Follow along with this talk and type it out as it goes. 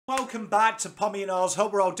Welcome back to Pommy and Oz.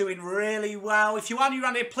 Hope we're all doing really well. If you are new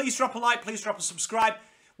around here, please drop a like, please drop a subscribe.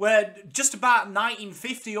 We're just about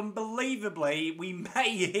 1950. Unbelievably, we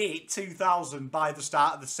may hit 2,000 by the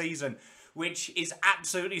start of the season, which is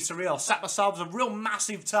absolutely surreal. Set ourselves a real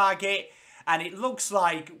massive target, and it looks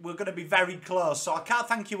like we're going to be very close. So I can't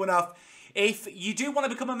thank you enough. If you do want to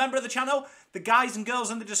become a member of the channel, the guys and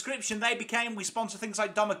girls in the description, we sponsor things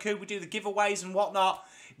like Domaku, we do the giveaways and whatnot.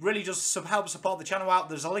 It really does help support the channel out.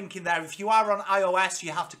 There's a link in there. If you are on iOS,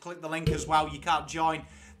 you have to click the link as well. You can't join.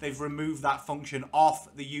 They've removed that function off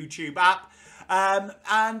the YouTube app.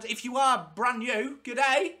 And if you are brand new,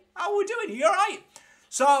 g'day. How are we doing? Are you alright?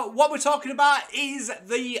 So what we're talking about is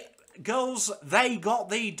the girls. They got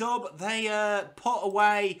the dub. They put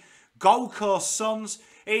away Gold Coast Suns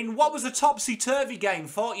in what was a topsy-turvy game,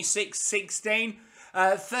 46-16,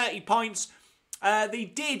 30 points. They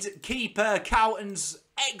did keep Carlton's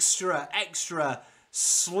extra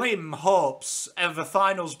slim hopes of a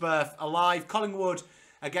finals berth alive. Collingwood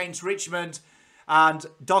against Richmond and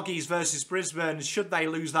Doggies versus Brisbane. Should they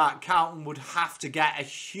lose that, Carlton would have to get a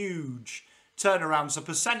huge turnaround. So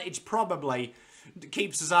percentage probably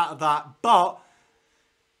keeps us out of that. But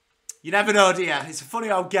you never know, do you? It's a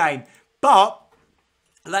funny old game. But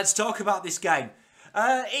let's talk about this game.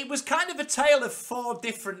 It was kind of a tale of four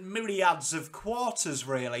different myriads of quarters,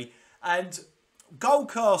 really. And Gold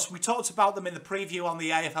Coast, we talked about them in the preview on the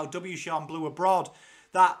AFLW show on Blue Abroad,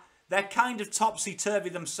 that they're kind of topsy-turvy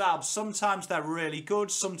themselves. Sometimes they're really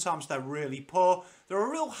good, sometimes they're really poor. They're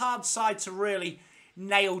a real hard side to really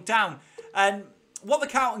nail down. And what the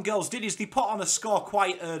Carlton girls did is they put on a score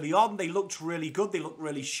quite early on. They looked really good, they looked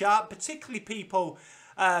really sharp, particularly people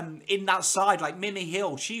in that side, like Mimi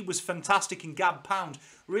Hill. She was fantastic, and Gab Pound,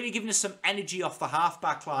 really giving us some energy off the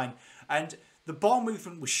half-back line. And the ball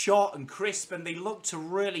movement was short and crisp, and they looked to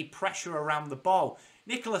really pressure around the ball.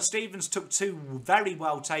 Nicola Stevens took two very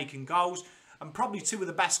well-taken goals, and probably two of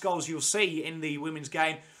the best goals you'll see in the women's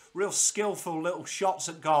game. Real skillful little shots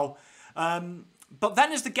at goal. But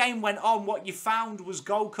then as the game went on, what you found was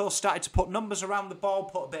Gold Coast started to put numbers around the ball,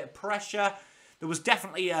 put a bit of pressure. There was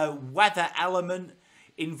definitely a weather element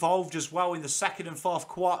involved as well in the second and fourth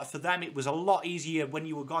quarter. For them, it was a lot easier when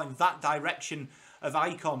you were going that direction of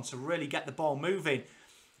Icon to really get the ball moving.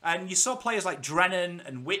 And you saw players like Drennan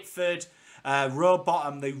and Whitford,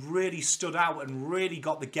 Rowbottom, they really stood out and really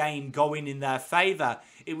got the game going in their favour.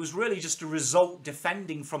 It was really just a result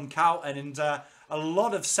defending from Carlton, and a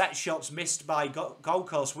lot of set shots missed by Gold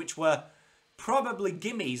Coast, which were probably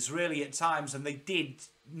gimmies really at times, and they did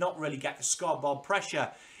not really get the scoreboard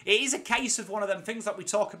pressure. It is a case of one of them things that we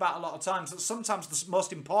talk about a lot of times, that sometimes the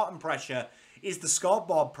most important pressure is the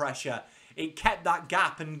scoreboard pressure. It kept that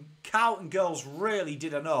gap, and Carlton girls really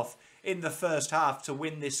did enough in the first half to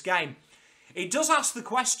win this game. It does ask the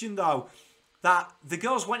question, though, that the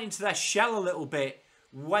girls went into their shell a little bit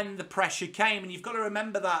when the pressure came. And you've got to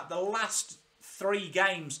remember that the last three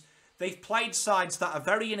games, they've played sides that are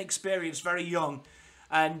very inexperienced, very young,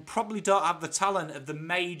 and probably don't have the talent of the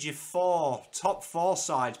major four, top four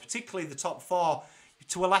sides, particularly the top four,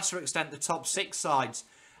 to a lesser extent the top six sides.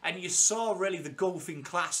 And you saw really the golfing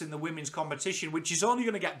class in the women's competition, which is only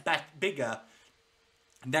going to get bigger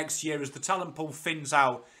next year as the talent pool thins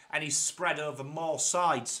out and is spread over more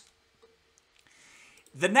sides.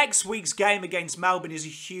 The next week's game against Melbourne is a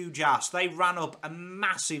huge ask. They ran up a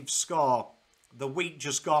massive score the week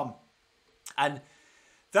just gone. And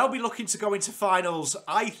they'll be looking to go into finals,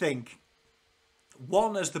 I think,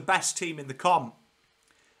 one, as the best team in the comp,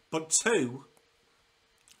 but two,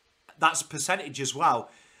 that's a percentage as well,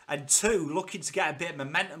 and two, looking to get a bit of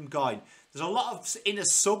momentum going. There's a lot of inner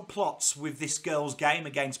subplots with this girls' game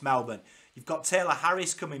against Melbourne. You've got Taylor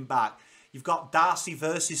Harris coming back. You've got Darcy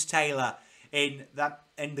versus Taylor in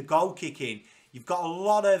the goal kicking. You've got a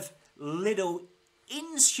lot of little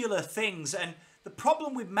insular things, and the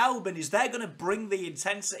problem with Melbourne is they're going to bring the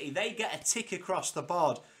intensity. They get a tick across the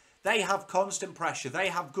board. They have constant pressure. They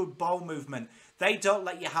have good ball movement. They don't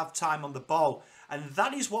let you have time on the ball. And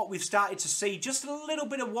that is what we've started to see. Just a little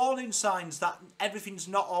bit of warning signs that everything's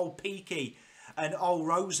not all peaky and all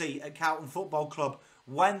rosy at Carlton Football Club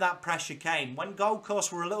when that pressure came. When Gold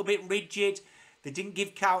Coast were a little bit rigid, they didn't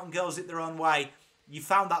give Carlton girls it their own way, you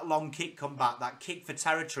found that long kick come back, that kick for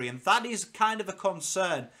territory. And that is kind of a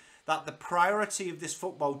concern, that the priority of this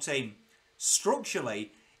football team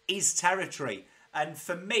structurally is territory. And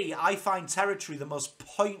for me, I find territory the most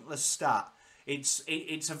pointless stat.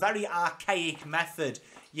 It's a very archaic method.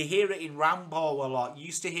 You hear it in roundball a lot. You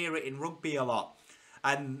used to hear it in rugby a lot.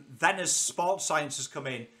 And then as sports science has come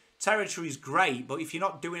in, territory is great, but if you're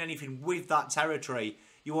not doing anything with that territory,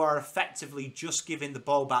 you are effectively just giving the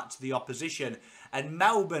ball back to the opposition. And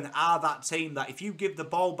Melbourne are that team that if you give the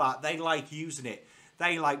ball back, they like using it.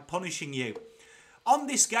 They like punishing you. On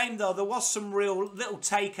this game, though, there was some real little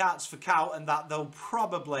takeouts for Carlton that they'll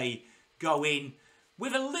probably go in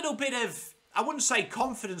with a little bit of, I wouldn't say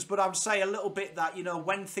confidence, but I would say a little bit that, you know,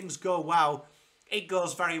 when things go well, it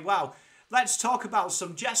goes very well. Let's talk about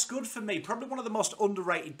some Jess Good for me. Probably one of the most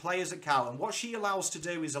underrated players at Carlton. What she allows to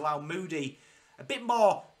do is allow Moody a bit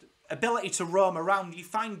more ability to roam around. You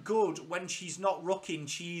find Good when she's not rucking,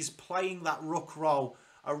 she's playing that ruck role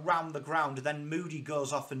around the ground. And then Moody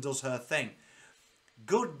goes off and does her thing.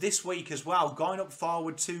 Good this week as well. Going up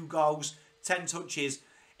forward, 2 goals, 10 touches.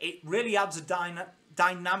 It really adds a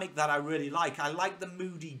dynamic that I really like. I like the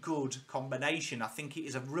Moody-Good combination. I think it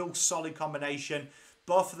is a real solid combination.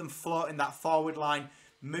 Both of them floating that forward line.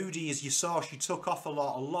 Moody, as you saw, she took off a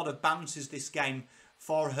lot of bounces this game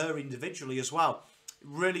for her individually as well. It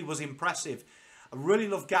really was impressive. I really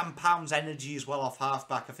love Gam Pound's energy as well off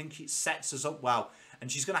halfback. I think it sets us up well.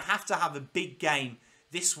 And she's going to have a big game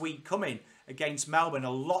this week coming against Melbourne. A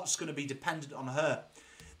lot's going to be dependent on her.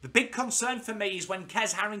 The big concern for me is when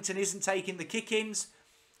Kes Harrington isn't taking the kick-ins,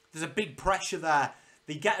 there's a big pressure there.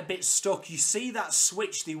 They get a bit stuck. You see that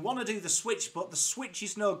switch. They want to do the switch, but the switch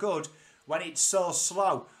is no good when it's so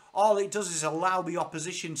slow. All it does is allow the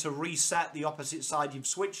opposition to reset the opposite side you've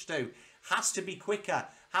switched to. Has to be quicker,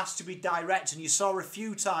 has to be direct. And you saw a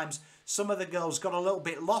few times some of the girls got a little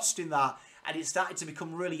bit lost in that, and it started to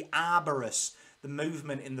become really arborous, the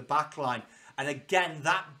movement in the back line. And again,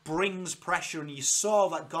 that brings pressure, and you saw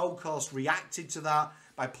that Gold Coast reacted to that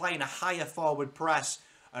by playing a higher forward press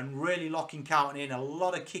and really locking Carlton in. A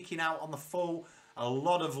lot of kicking out on the full, a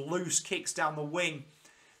lot of loose kicks down the wing.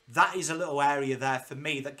 That is a little area there for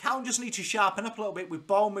me that Carlton just need to sharpen up a little bit with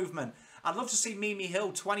ball movement. I'd love to see Mimi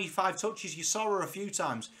Hill, 25 touches. You saw her a few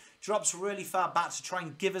times. Drops really far back to try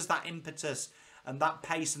and give us that impetus and that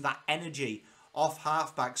pace and that energy off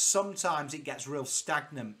halfback. Sometimes it gets real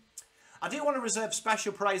stagnant. I do want to reserve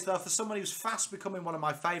special praise, though, for someone who's fast becoming one of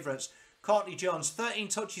my favourites. Courtney Jones, 13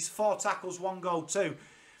 touches, 4 tackles, 1 goal, 2.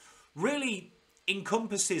 Really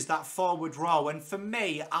encompasses that forward role. And for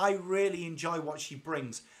me, I really enjoy what she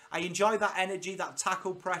brings. I enjoy that energy, that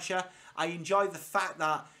tackle pressure. I enjoy the fact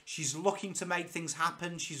that she's looking to make things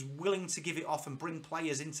happen. She's willing to give it off and bring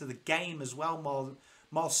players into the game as well,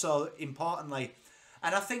 more so importantly.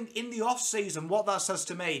 And I think in the off-season, what that says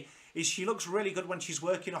to me is she looks really good when she's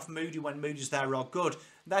working off Moody when Moody's there or good.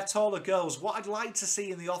 They're taller girls. What I'd like to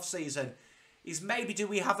see in the off-season is maybe do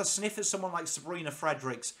we have a sniff at someone like Sabrina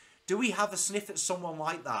Fredericks? Do we have a sniff at someone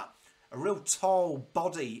like that? A real tall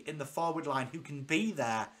body in the forward line who can be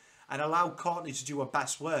there and allow Courtney to do her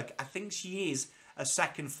best work. I think she is a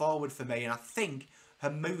second forward for me, and I think her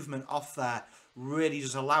movement off there really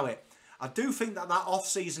does allow it. I do think that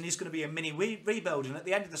off-season is going to be a mini rebuild, and at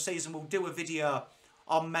the end of the season we'll do a video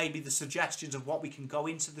on maybe the suggestions of what we can go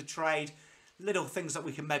into the trade, little things that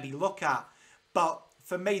we can maybe look at. But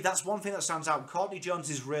for me, that's one thing that stands out. Courtney Jones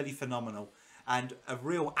is really phenomenal and a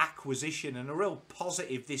real acquisition and a real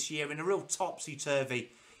positive this year in a real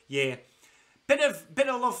topsy-turvy year. Bit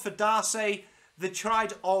of love for Darcy. They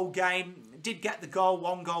tried all game, did get the goal,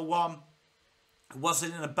 1 goal, 1.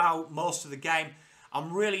 Wasn't in about most of the game.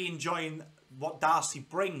 I'm really enjoying what Darcy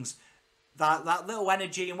brings. That little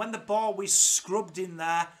energy, and when the ball was scrubbed in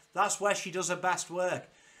there, that's where she does her best work.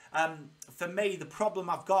 For me, the problem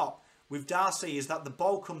I've got with Darcy is that the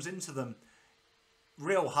ball comes into them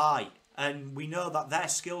real high, and we know that their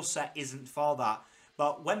skill set isn't for that.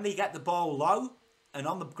 But when they get the ball low and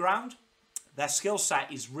on the ground, their skill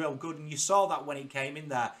set is real good, and you saw that when it came in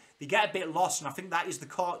there. They get a bit lost, and I think that is the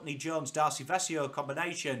Courtney Jones-Darcy Vesio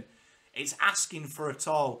combination. It's asking for a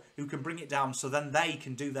tall who can bring it down so then they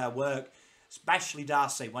can do their work. Especially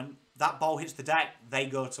Darcy. When that ball hits the deck, they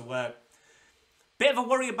go to work. Bit of a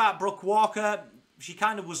worry about Brooke Walker. She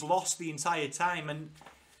kind of was lost the entire time, and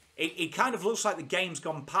it kind of looks like the game's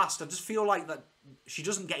gone past. I just feel like that she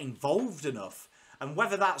doesn't get involved enough. And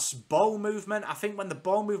whether that's ball movement, I think when the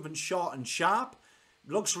ball movement's short and sharp,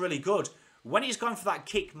 it looks really good. When he's going for that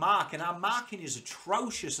kick mark, and our marking is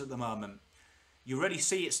atrocious at the moment, you really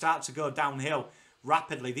see it start to go downhill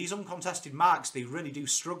rapidly. These uncontested marks, they really do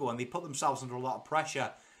struggle and they put themselves under a lot of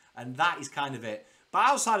pressure, and that is kind of it. But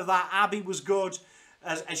outside of that, Abby was good,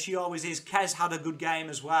 as she always is. Kes had a good game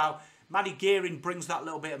as well. Maddie Gearing brings that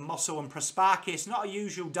little bit of muscle, and Prosparkis, not a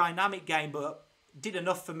usual dynamic game, but did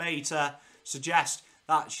enough for me to suggest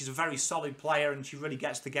that she's a very solid player and she really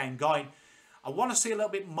gets the game going. I want to see a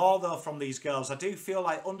little bit more though from these girls. I do feel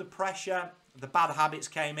like under pressure, the bad habits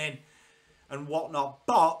came in and whatnot,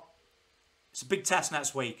 but It's a big test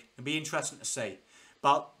next week. It'll be interesting to see.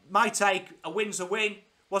 But my take, a win's a win.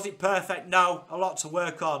 Was it perfect? No. A lot to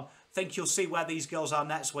work on. I think you'll see where these girls are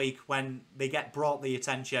next week when they get brought the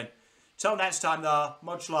attention. Till next time though,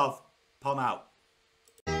 much love. Pom out.